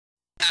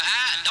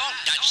Don't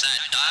touch that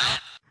dial.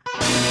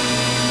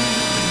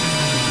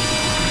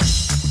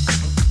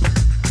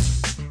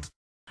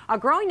 A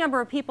growing number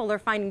of people are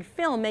finding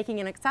film making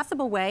an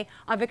accessible way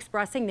of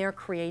expressing their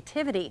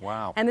creativity.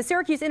 Wow. And the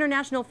Syracuse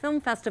International Film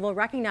Festival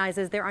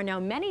recognizes there are now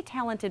many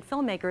talented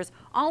filmmakers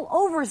all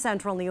over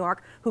Central New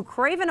York who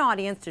crave an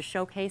audience to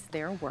showcase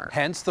their work.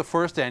 Hence, the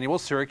first annual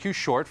Syracuse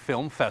Short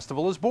Film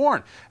Festival is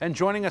born. And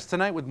joining us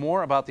tonight with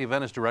more about the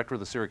event is Director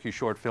of the Syracuse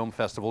Short Film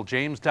Festival,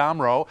 James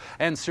Domroe,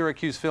 and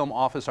Syracuse Film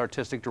Office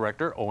Artistic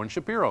Director, Owen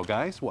Shapiro.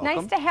 Guys, welcome.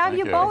 Nice to have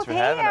you both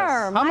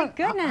here. My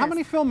goodness. How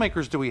many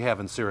filmmakers do we have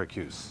in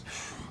Syracuse?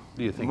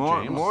 Do you think,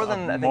 James? More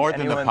than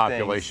the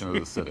population of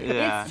the city.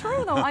 Yeah. It's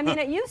true, though. I mean,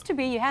 it used to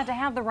be you had to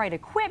have the right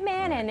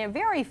equipment, and they're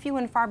very few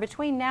and far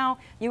between. Now,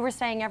 you were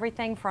saying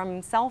everything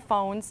from cell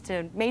phones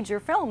to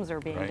major films are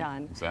being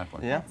done.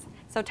 Exactly. Yeah.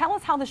 So tell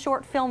us how the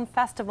Short Film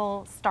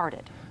Festival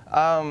started.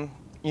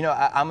 You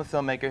know, I'm a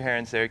filmmaker here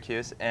in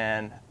Syracuse,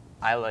 and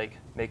I like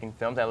making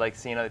films. I like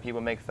seeing other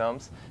people make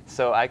films.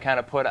 So I kind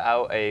of put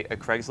out a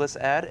Craigslist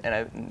ad, and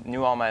I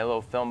knew all my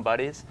little film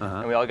buddies,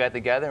 and we all got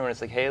together, and we're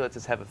just like, hey, let's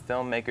just have a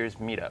filmmakers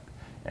meetup.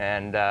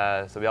 And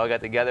so we all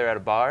got together at a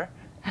bar,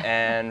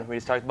 and we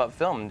just talked about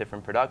film and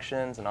different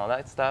productions and all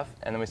that stuff.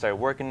 And then we started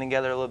working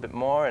together a little bit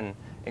more, and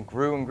it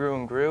grew and grew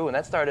and grew. And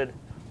that started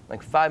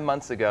like 5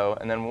 months ago.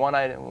 And then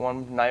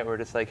one night we're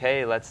just like,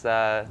 hey, let's do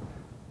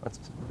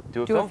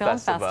a film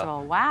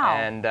festival. Wow.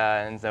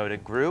 And so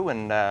it grew,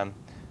 and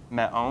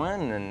met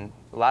Owen, and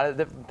a lot of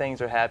different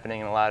things are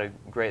happening, and a lot of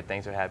great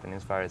things are happening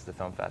as far as the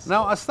film festival.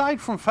 Now,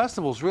 aside from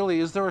festivals, really,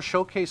 is there a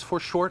showcase for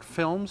short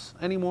films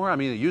anymore? I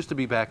mean, it used to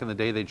be back in the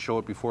day they'd show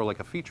it before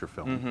like a feature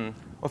film.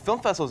 Well,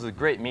 film festivals is a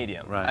great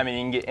medium. Right. I mean,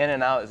 you can get in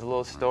and out. It's a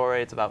little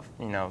story. It's about,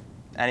 you know,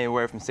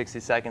 anywhere from 60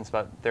 seconds,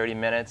 about 30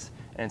 minutes,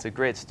 and it's a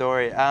great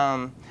story.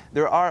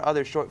 There are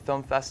other short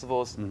film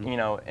festivals, you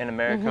know, in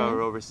America or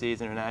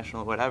overseas,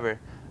 international, whatever.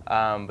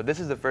 But this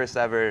is the first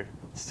ever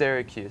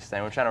Syracuse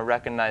thing. We're trying to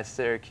recognize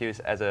Syracuse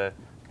as a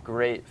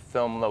great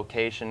film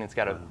location. It's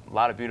got a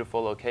lot of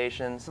beautiful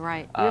locations.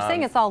 Right. You're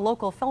saying it's all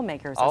local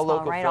filmmakers all as well,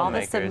 local right? All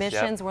the filmmakers,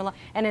 submissions were.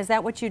 And is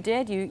that what you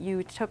did?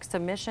 You took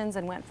submissions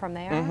and went from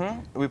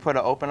there? We put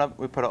an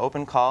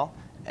open call,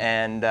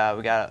 and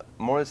we got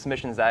more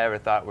submissions than I ever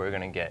thought we were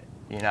going to get.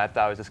 You know, I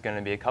thought it was just going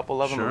to be a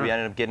couple of them, but we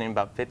ended up getting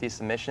about 50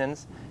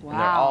 submissions. Wow. And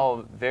they're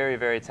all very,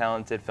 very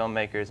talented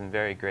filmmakers and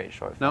very great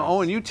short films. Now,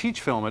 Owen, you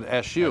teach film at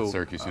SU. At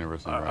Syracuse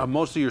University, right. Are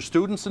most of your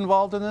students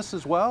involved in this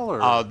as well?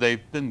 Or?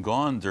 They've been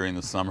gone during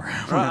the summer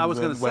I was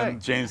going to say. when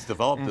James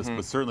developed this,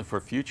 but certainly for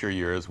future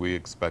years, we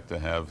expect to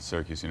have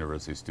Syracuse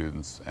University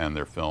students and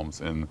their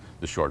films in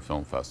the Short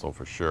Film Festival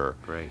for sure.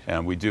 Great.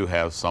 And we do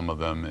have some of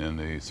them in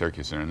the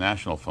Syracuse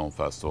International Film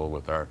Festival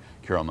with our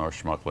Carol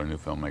North-Schmuckler New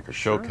Filmmaker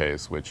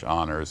Showcase, which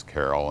honors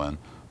Carol and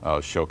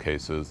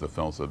showcases the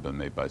films that have been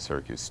made by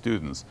Syracuse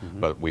students.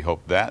 But we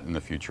hope that in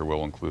the future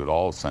will include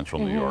all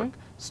Central New York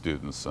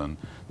students. And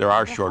there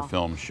are short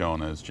films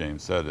shown, as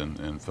James said,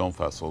 in film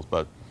festivals.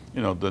 But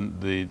you know,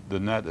 the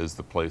net is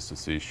the place to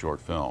see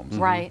short films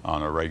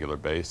on a regular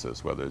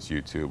basis, whether it's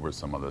YouTube or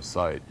some other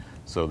site.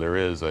 So there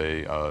is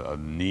a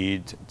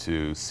need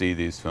to see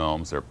these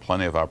films. There are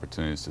plenty of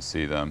opportunities to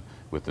see them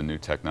with the new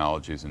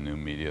technologies and new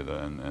media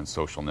and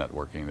social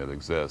networking that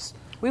exists.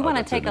 We want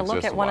to take a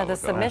look at one of the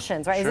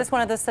submissions, right? Is this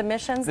one of the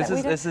submissions that we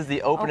did? This is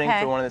the opening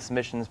for one of the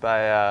submissions by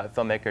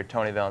filmmaker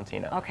Tony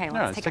Valentino. Okay,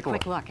 let's take a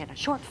quick look at a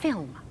short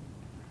film.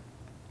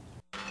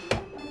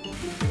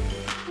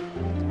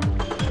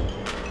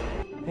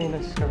 Hey,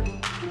 nice start.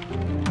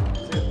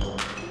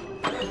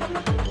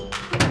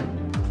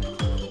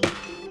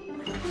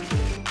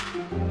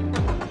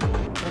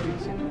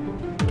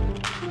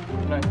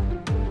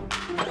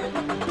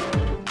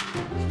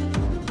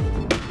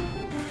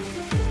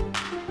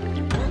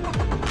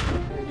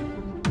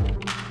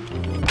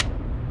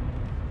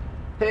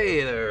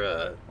 Hey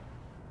there,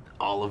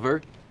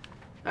 Oliver.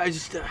 I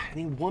just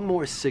need one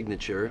more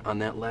signature on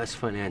that last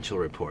financial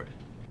report.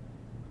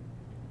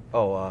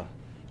 Oh,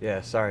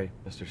 yeah, sorry,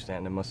 Mr.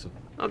 Stanton. It must have...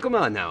 Oh, come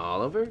on now,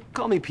 Oliver.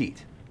 Call me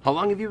Pete. How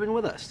long have you been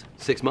with us?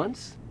 6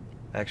 months?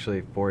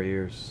 Actually, 4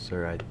 years,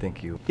 sir. I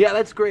think you... Yeah,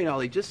 that's great,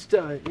 Ollie. Just,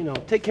 you know,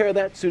 take care of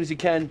that as soon as you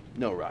can.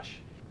 No rush.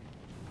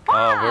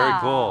 Oh, very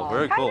cool.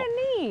 Very cool. Kind of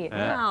neat.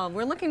 Yeah. Wow,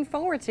 we're looking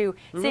forward to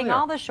seeing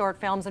all the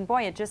short films, and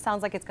boy, it just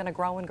sounds like it's going to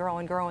grow and grow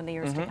and grow in the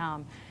years to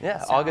come. Yeah,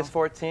 so. August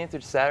 14th,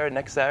 which is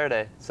next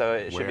Saturday, so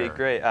it should be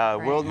great.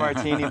 World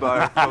Martini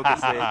Bar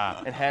focusing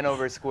in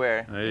Hanover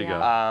Square. There you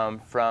go.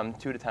 From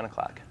 2 to 10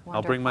 o'clock. Wonderful.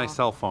 I'll bring my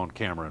cell phone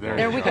camera.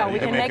 There we go. We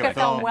can make a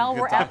film while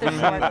we're at the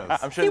short.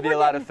 I'm sure there'll be a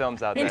lot of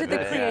films out there. Into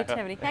the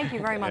creativity. Thank you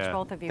very much,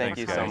 both of you. Thank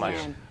you so much.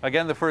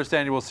 Again, the first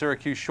annual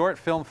Syracuse Short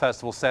Film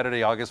Festival,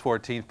 Saturday, August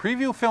 14th.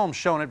 Preview films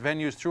shown at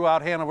venues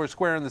throughout Hanover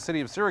Square in the city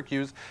of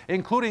Syracuse,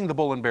 including the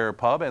Bull and Bear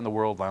Pub and the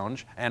World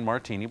Lounge and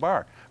Martini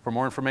Bar. For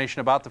more information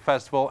about the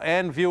festival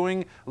and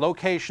viewing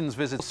locations,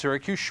 visit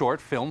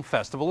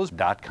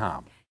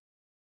SyracuseShortFilmFestival.com.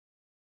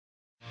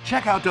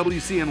 Check out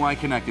WCNY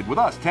Connected with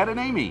us, Ted and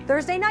Amy.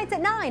 Thursday nights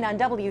at 9 on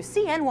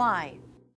WCNY.